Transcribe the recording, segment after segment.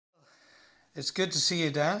It's good to see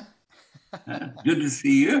you, Dan. Good to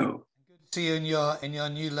see you. See you in your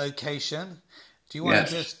new location. Do you want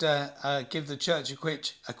to Yes. just give the church a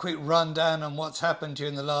quick rundown on what's happened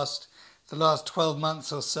during the last 12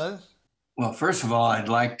 months or so? Well, first of all, I'd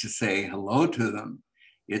like to say hello to them.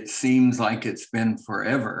 It seems like it's been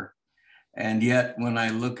forever. And yet, when I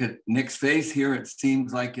look at Nick's face here, it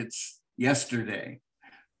seems like it's yesterday.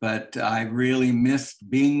 But I really missed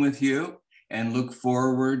being with you and look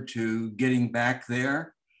forward to getting back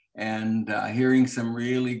there and hearing some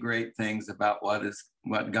really great things about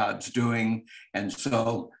what God's doing. And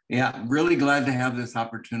so, yeah, really glad to have this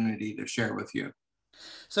opportunity to share with you.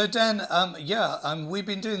 So Dan, we've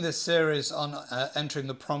been doing this series on entering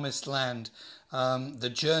the Promised Land,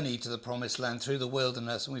 the journey to the Promised Land through the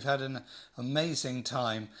wilderness, and we've had an amazing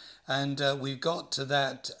time. And we've got to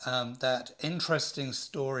that interesting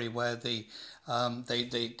story where they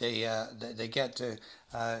get to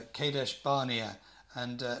Kadesh Barnea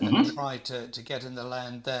and Mhm. try to get in the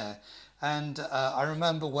land there. And I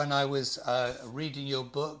remember when I was reading your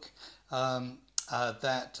book. And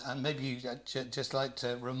maybe you just like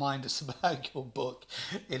to remind us about your book.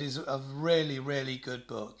 It is a really, really good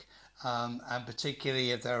book. And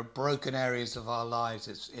particularly if there are broken areas of our lives,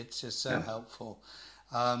 it's just so Yeah. helpful.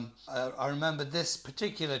 I remember this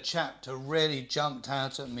particular chapter really jumped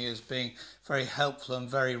out at me as being very helpful and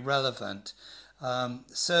very relevant.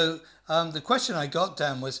 The question I got,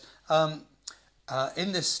 Dan, was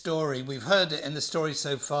in this story, we've heard it in the story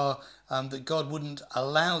so far that God wouldn't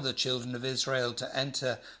allow the children of Israel to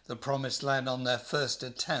enter the promised land on their first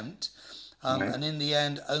attempt. Right. And in the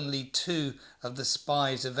end, only two of the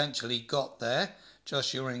spies eventually got there,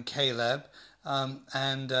 Joshua and Caleb,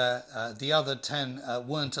 and the other 10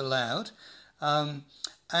 weren't allowed.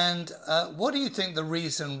 What do you think the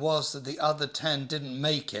reason was that the other 10 didn't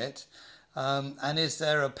make it? And is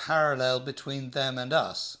there a parallel between them and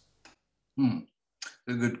us? Hmm.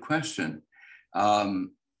 A good question.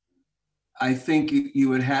 Um, I think you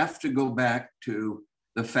would have to go back to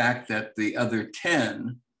the fact that the other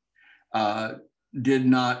 10 uh, did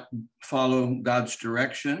not follow God's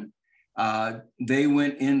direction. They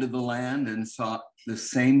went into the land and saw the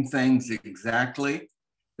same things exactly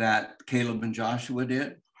that Caleb and Joshua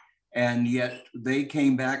did. And yet they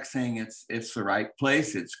came back saying it's the right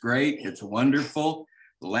place, it's great, it's wonderful,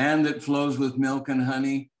 the land that flows with milk and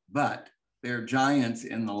honey, but there are giants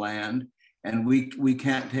in the land, and we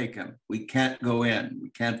can't take them. We can't go in. We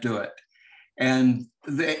can't do it. And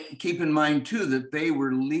they keep in mind too that they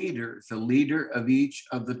were leaders, a leader of each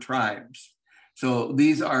of the tribes. So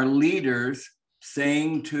these are leaders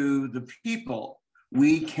saying to the people,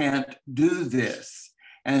 we can't do this.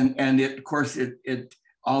 And it, of course, it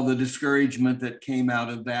all the discouragement that came out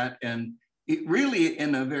of that. And it really,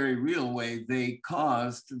 in a very real way, they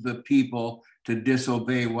caused the people to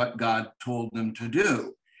disobey what God told them to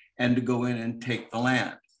do and to go in and take the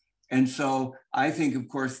land. And so I think, of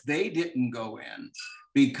course, they didn't go in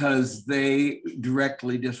because they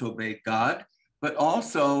directly disobeyed God, but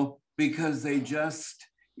also because they just,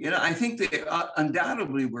 I think they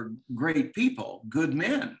undoubtedly were great people, good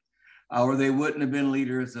men, or they wouldn't have been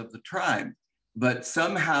leaders of the tribe. But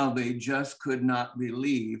somehow they just could not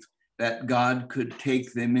believe that God could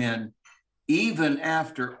take them in, even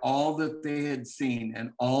after all that they had seen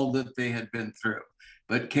and all that they had been through.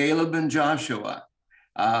 But Caleb and Joshua,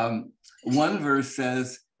 one verse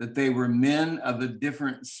says that they were men of a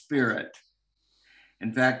different spirit.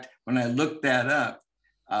 In fact, when I looked that up,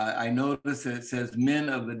 I noticed that it says men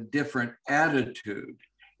of a different attitude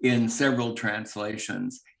in several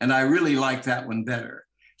translations. And I really like that one better.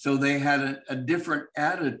 So they had a different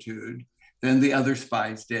attitude than the other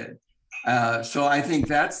spies did. So I think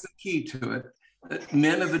that's the key to it.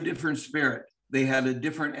 Men of a different spirit. They had a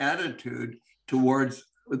different attitude towards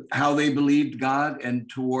how they believed God and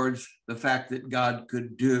towards the fact that God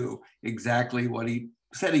could do exactly what he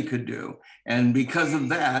said he could do. And because of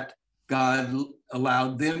that, God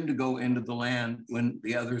allowed them to go into the land when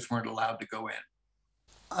the others weren't allowed to go in.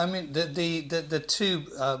 I mean, the two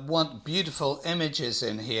want beautiful images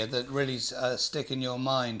in here that really stick in your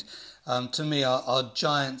mind. To me, are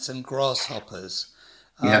giants and grasshoppers.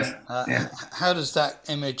 Yes. Yeah. How does that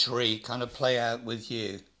imagery kind of play out with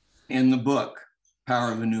you? In the book,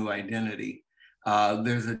 Power of a New Identity,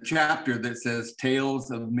 there's a chapter that says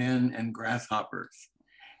Tales of Men and Grasshoppers.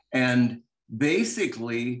 And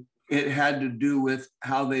basically, it had to do with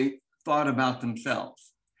how they thought about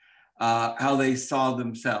themselves, how they saw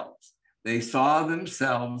themselves. They saw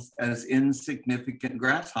themselves as insignificant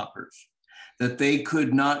grasshoppers, that they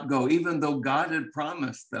could not go, even though God had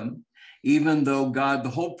promised them, even though God, the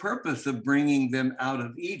whole purpose of bringing them out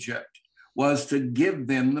of Egypt was to give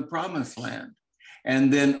them the promised land.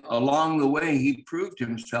 And then along the way, he proved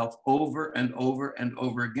himself over and over and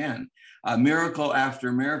over again, miracle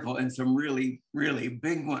after miracle, and some really, really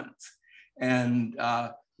big ones. And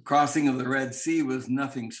crossing of the Red Sea was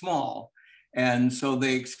nothing small. And so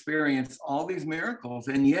they experienced all these miracles.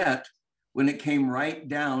 And yet, when it came right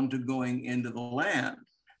down to going into the land,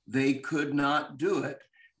 they could not do it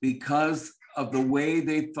because of the way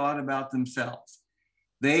they thought about themselves.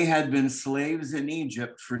 They had been slaves in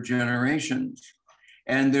Egypt for generations.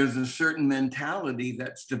 And there's a certain mentality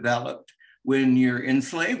that's developed when you're in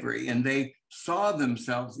slavery. And they saw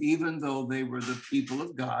themselves, even though they were the people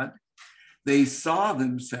of God, they saw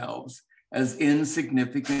themselves as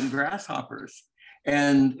insignificant grasshoppers.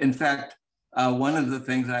 And in fact, one of the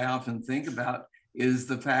things I often think about is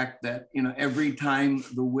the fact that, every time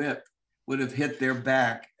the whip would have hit their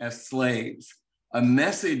back as slaves, a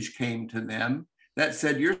message came to them that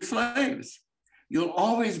said, you're slaves. You'll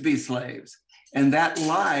always be slaves. And that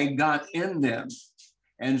lie got in them.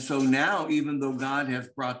 And so now, even though God has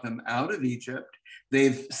brought them out of Egypt,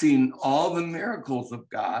 they've seen all the miracles of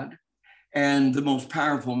God and the most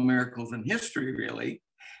powerful miracles in history, really.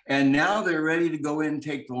 And now they're ready to go in and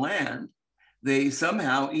take the land. They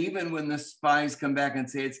somehow, even when the spies come back and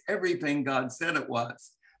say it's everything God said it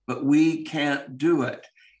was, but we can't do it.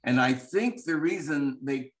 And I think the reason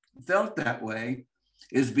they felt that way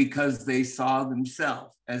is because they saw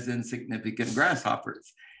themselves as insignificant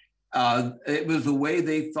grasshoppers. It was the way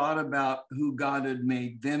they thought about who God had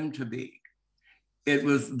made them to be. It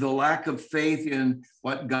was the lack of faith in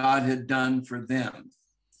what God had done for them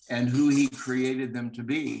and who he created them to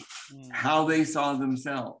be, how they saw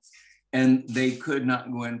themselves. And they could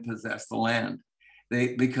not go and possess the land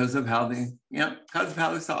because of how they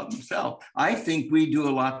saw themselves. I think we do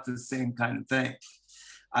a lot of the same kind of thing.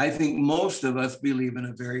 I think most of us believe in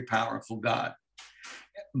a very powerful God.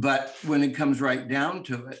 But when it comes right down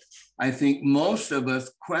to it, I think most of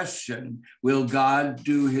us question, will God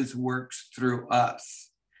do his works through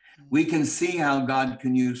us? We can see how God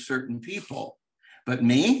can use certain people, but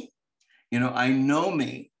me, I know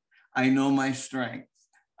me. I know my strength.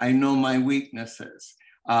 I know my weaknesses.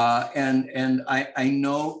 And I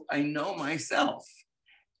know myself.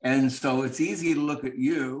 And so it's easy to look at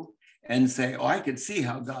you and say, oh, I could see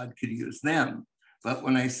how God could use them. But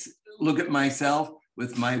when I look at myself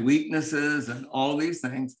with my weaknesses and all these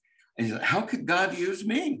things, I say, how could God use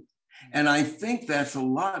me? And I think that's a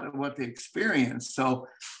lot of what they experience. So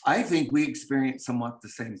I think we experience somewhat the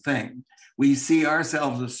same thing. We see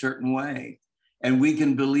ourselves a certain way, and we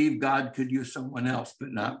can believe God could use someone else,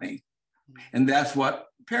 but not me. And that's what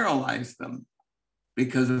paralyzed them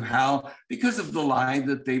because of the lie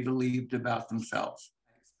that they believed about themselves.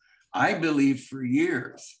 I believed for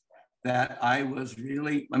years that I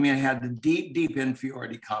had a deep, deep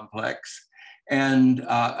inferiority complex, and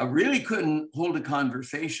I really couldn't hold a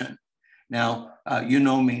conversation. Now, you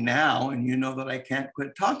know me now, and you know that I can't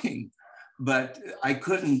quit talking, but I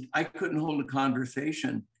couldn't hold a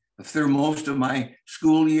conversation through most of my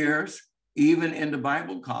school years, even into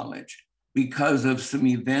Bible college, because of some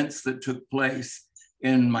events that took place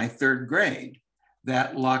in my third grade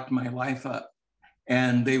that locked my life up.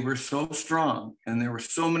 And they were so strong, and there were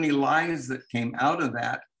so many lies that came out of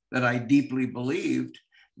that I deeply believed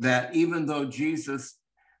that even though Jesus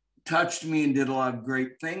touched me and did a lot of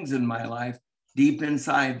great things in my life, deep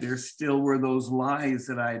inside, there still were those lies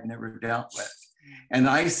that I had never dealt with. And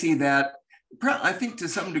I see that, I think to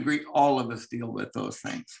some degree, all of us deal with those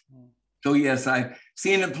things. So yes, I've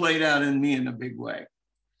seen it played out in me in a big way.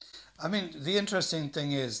 I mean, the interesting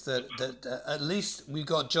thing is that at least we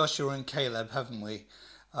got Joshua and Caleb, haven't we?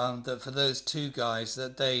 That for those two guys,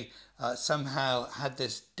 that they somehow had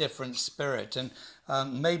this different spirit, and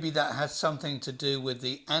maybe that has something to do with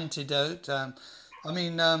the antidote.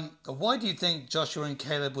 Why do you think Joshua and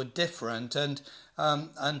Caleb were different? And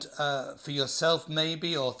for yourself,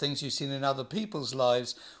 maybe, or things you've seen in other people's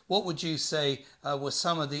lives, what would you say were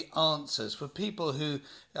some of the answers for people who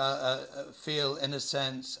feel, in a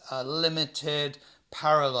sense, limited,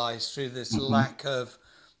 paralyzed through this lack of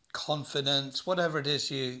confidence, whatever it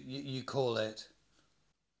is you call it?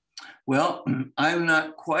 Well, I'm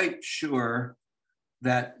not quite sure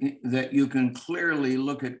that you can clearly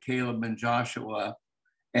look at Caleb and Joshua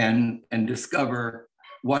and discover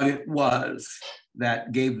what it was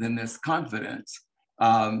that gave them this confidence.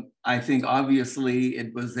 I think obviously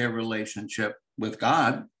it was their relationship with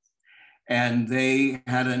God, and they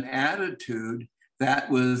had an attitude that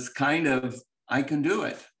was kind of, I can do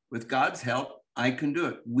it. With God's help, I can do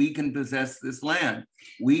it. We can possess this land.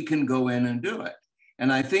 We can go in and do it.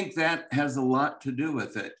 And I think that has a lot to do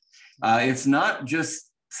with it. It's not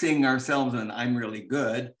just seeing ourselves and I'm really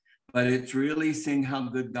good, but it's really seeing how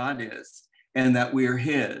good God is and that we're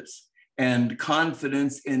his, and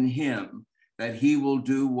confidence in him that he will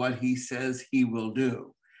do what he says he will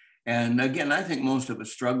do. And again, I think most of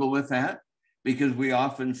us struggle with that because we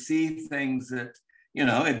often see things that,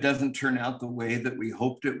 it doesn't turn out the way that we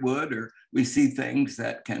hoped it would, or we see things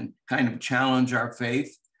that can kind of challenge our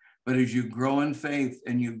faith. But as you grow in faith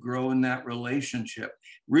and you grow in that relationship,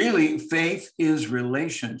 really faith is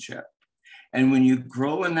relationship. And when you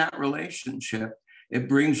grow in that relationship, it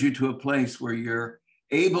brings you to a place where you're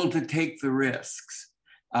able to take the risks.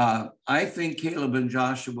 I think Caleb and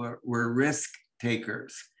Joshua were risk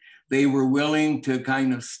takers. They were willing to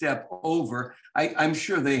kind of step over. I'm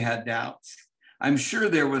sure they had doubts. I'm sure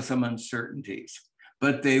there were some uncertainties,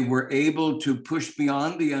 but they were able to push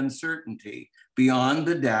beyond the uncertainty, beyond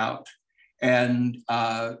the doubt. And,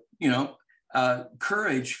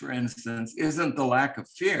 courage, for instance, isn't the lack of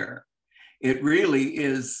fear. It really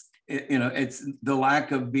is, it's the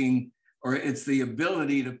lack of being, or it's the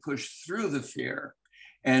ability to push through the fear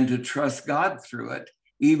and to trust God through it,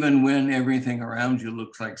 even when everything around you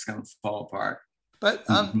looks like it's going to fall apart. But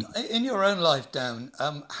Mhm. in your own life, Dan,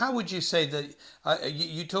 how would you say that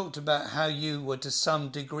you talked about how you were to some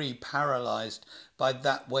degree paralyzed by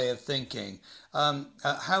that way of thinking?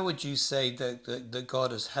 How would you say that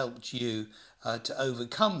God has helped you to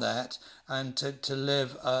overcome that and to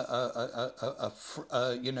live a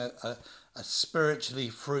spiritually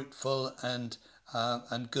fruitful and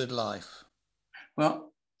good life?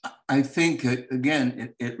 Well, I think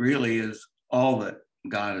again, it really is all that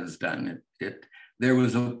God has done. There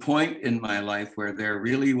was a point in my life where there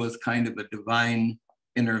really was kind of a divine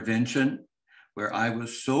intervention, where I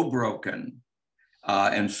was so broken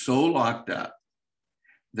and so locked up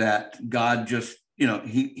that God just,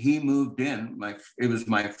 he moved in. It was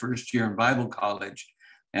my first year in Bible college,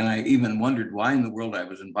 and I even wondered why in the world I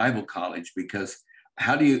was in Bible college, because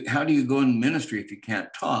how do you go in ministry if you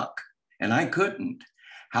can't talk? And I couldn't.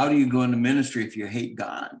 How do you go into ministry if you hate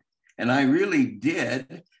God? And I really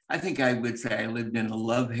did. I think I would say I lived in a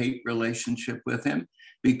love-hate relationship with him,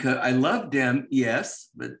 because I loved him, yes,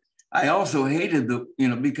 but I also hated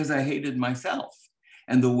because I hated myself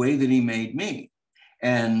and the way that he made me.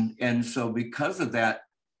 And so because of that,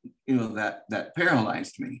 that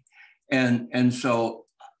paralyzed me. And so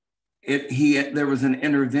there was an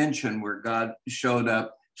intervention where God showed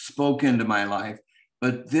up, spoke into my life,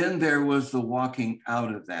 but then there was the walking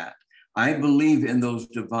out of that. I believe in those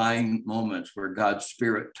divine moments where God's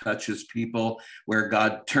spirit touches people, where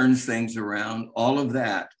God turns things around, all of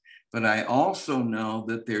that. But I also know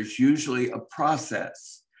that there's usually a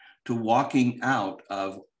process to walking out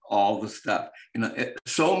of all the stuff.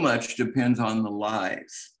 So much depends on the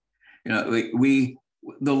lies. The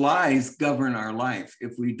lies govern our life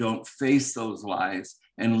if we don't face those lies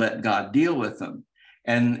and let God deal with them.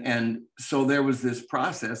 And so there was this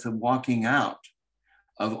process of walking out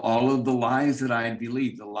of all of the lies that I had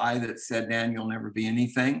believed. The lie that said, Dan, you'll never be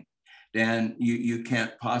anything. Dan, you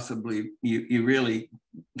can't possibly, you really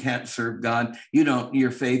can't serve God.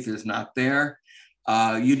 Your faith is not there.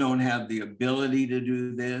 You don't have the ability to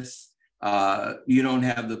do this. You don't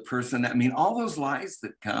have the person. All those lies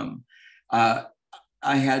that come, I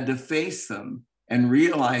had to face them and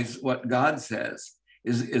realize what God says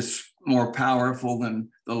is more powerful than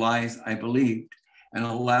the lies I believed, and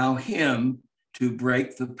allow him to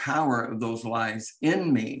break the power of those lies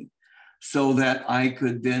in me so that I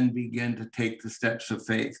could then begin to take the steps of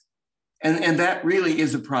faith. And that really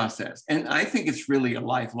is a process. And I think it's really a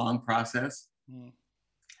lifelong process. Mm.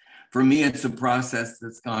 For me, it's a process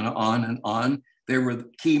that's gone on and on. There were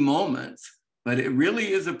key moments, but it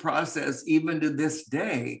really is a process even to this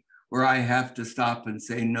day where I have to stop and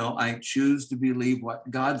say, no, I choose to believe what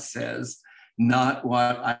God says, not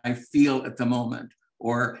what I feel at the moment.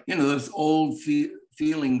 Or, those old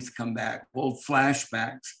feelings come back, old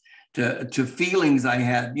flashbacks to feelings I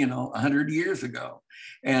had, 100 years ago.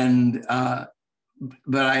 And,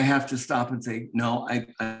 but I have to stop and say, no,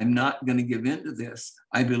 I'm not going to give in to this.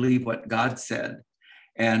 I believe what God said,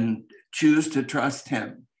 and choose to trust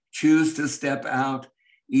him, choose to step out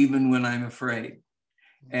even when I'm afraid.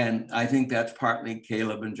 And I think that's partly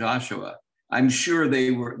Caleb and Joshua. I'm sure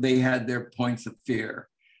they had their points of fear,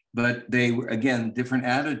 but they were, again, different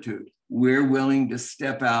attitude. We're willing to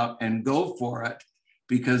step out and go for it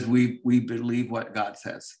because we believe what God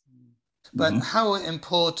says. But how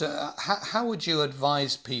important, how would you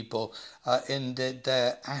advise people in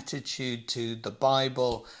their attitude to the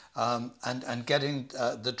Bible and getting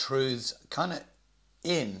the truths kind of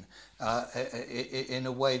in? in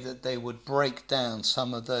a way that they would break down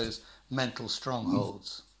some of those mental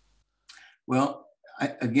strongholds? Well,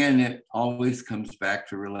 again, it always comes back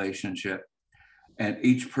to relationship, and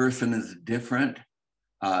each person is different,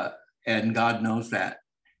 uh, and God knows that,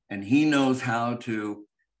 and He knows how to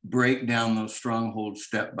break down those strongholds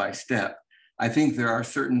step by step. I think there are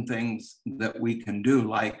certain things that we can do,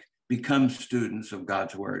 like become students of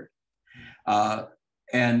God's word. Uh,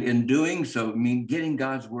 and in doing so, I mean, getting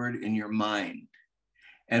God's word in your mind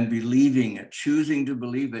and believing it, choosing to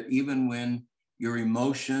believe it, even when your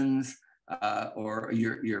emotions or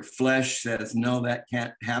your flesh says, no, that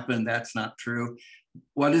can't happen, that's not true.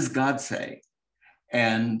 What does God say?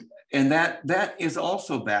 And that is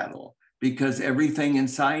also battle, because everything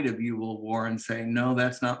inside of you will war and say, no,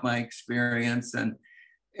 that's not my experience.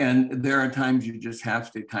 And there are times you just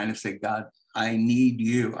have to kind of say, God, I need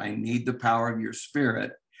you. I need the power of your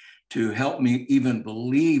spirit to help me even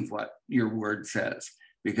believe what your word says,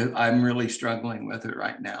 because I'm really struggling with it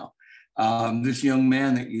right now. This young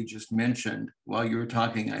man that you just mentioned, while you were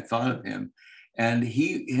talking, I thought of him, and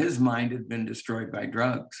his mind had been destroyed by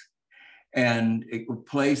drugs. And a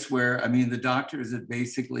place where, I mean, the doctors had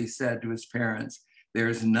basically said to his parents,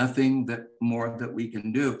 there's nothing that more that we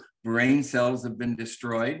can do. Brain cells have been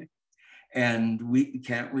destroyed and we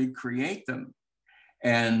can't recreate them.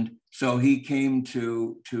 And so he came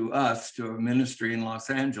to us, to a ministry in Los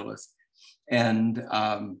Angeles. And,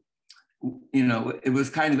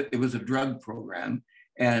 it was a drug program.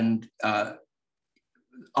 And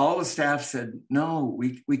all the staff said, no,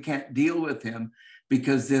 we can't deal with him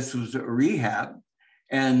because this was a rehab.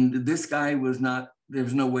 And this guy was not,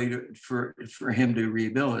 there's no way for him to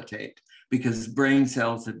rehabilitate because brain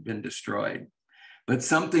cells had been destroyed. But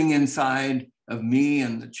something inside of me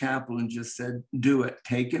and the chaplain just said, do it,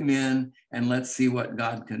 take him in and let's see what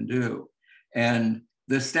God can do. And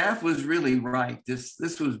the staff was really right. This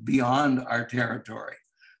was beyond our territory,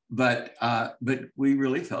 but we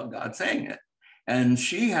really felt God saying it. And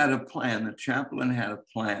she had a plan, the chaplain had a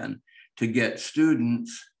plan to get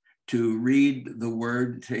students to read the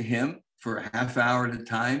word to him for a half hour at a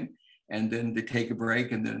time, and then to take a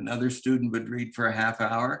break, and then another student would read for a half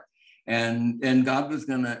hour, and God was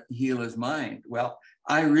going to heal his mind. Well,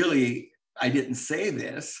 I didn't say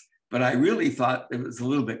this, but I really thought it was a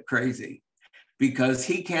little bit crazy, because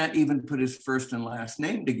he can't even put his first and last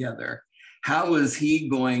name together. How is he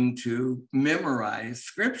going to memorize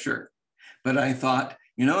scripture? But I thought,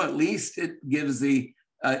 at least it gives the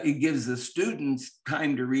students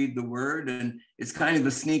time to read the word, and it's kind of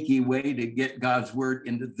a sneaky way to get God's word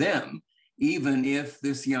into them, even if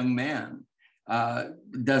this young man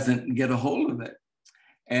doesn't get a hold of it.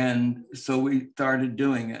 And so we started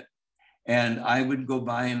doing it. And I would go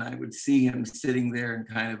by and I would see him sitting there in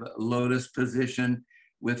kind of a lotus position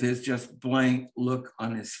with his just blank look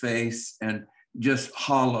on his face and just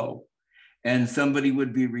hollow. And somebody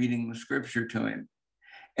would be reading the scripture to him.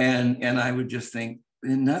 And I would just think,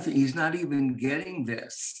 nothing, he's not even getting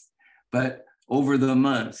this. But over the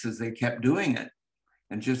months, as they kept doing it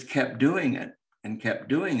and just kept doing it and kept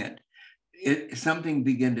doing it, something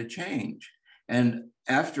began to change. And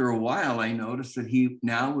after a while, I noticed that he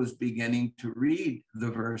now was beginning to read the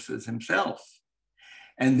verses himself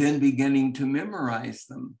and then beginning to memorize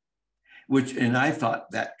them, and I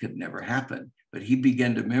thought that could never happen, but he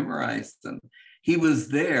began to memorize them. He was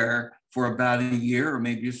there for about a year, or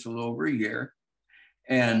maybe just a little over a year.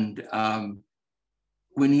 And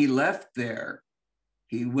when he left there,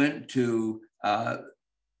 he went to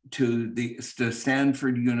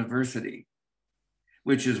Stanford University,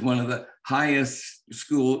 which is one of the highest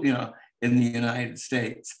schools, in the United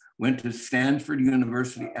States. Went to Stanford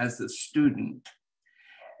University as a student,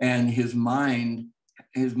 and his mind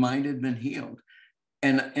had been healed.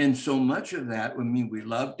 And so much of that, we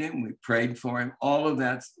loved him, we prayed for him, all of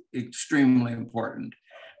that's extremely important.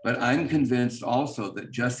 But I'm convinced also that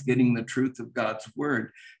just getting the truth of God's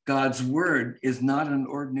word is not an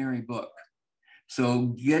ordinary book. So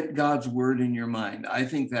get God's word in your mind. I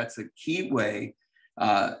think that's a key way,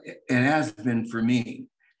 it has been for me,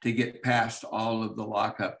 to get past all of the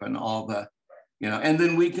lockup and all the, and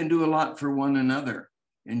then we can do a lot for one another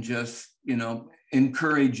and just,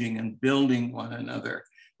 encouraging and building one another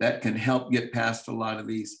that can help get past a lot of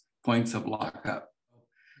these points of lockup.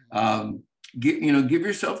 Give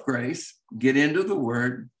yourself grace, get into the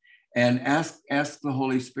word, and ask the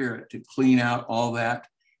Holy Spirit to clean out all that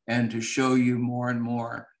and to show you more and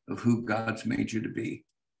more of who God's made you to be.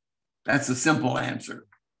 That's a simple answer.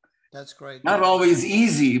 That's great. Not always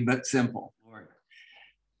easy, but simple. Lord,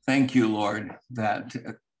 thank you, Lord, that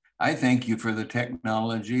I thank you for the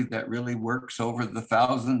technology that really works over the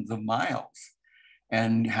thousands of miles,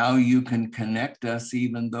 and how you can connect us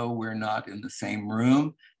even though we're not in the same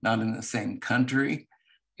room, not in the same country.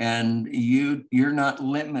 And you're not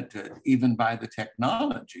limited even by the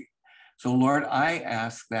technology. So Lord, I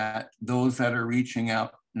ask that those that are reaching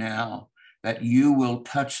out now, that you will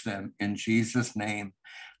touch them in Jesus' name.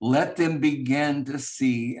 Let them begin to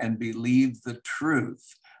see and believe the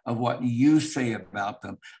truth of what you say about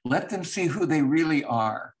them. Let them see who they really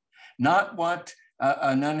are, not what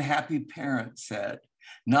an unhappy parent said,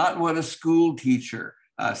 not what a school teacher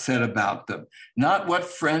said about them, not what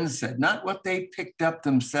friends said, not what they picked up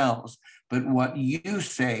themselves, but what you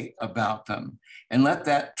say about them. And let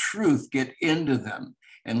that truth get into them,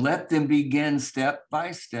 and let them begin step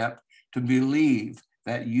by step to believe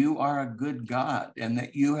that you are a good God, and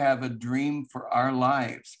that you have a dream for our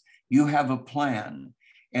lives. You have a plan,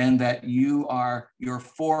 and that you're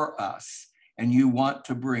for us, and you want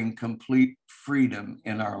to bring complete freedom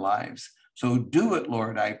in our lives. So do it,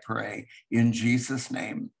 Lord, I pray, in Jesus'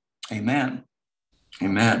 name. Amen.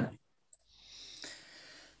 Amen.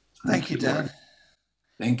 Thank you, Dan. Lord.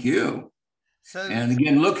 Thank you. So And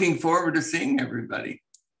again, looking forward to seeing everybody.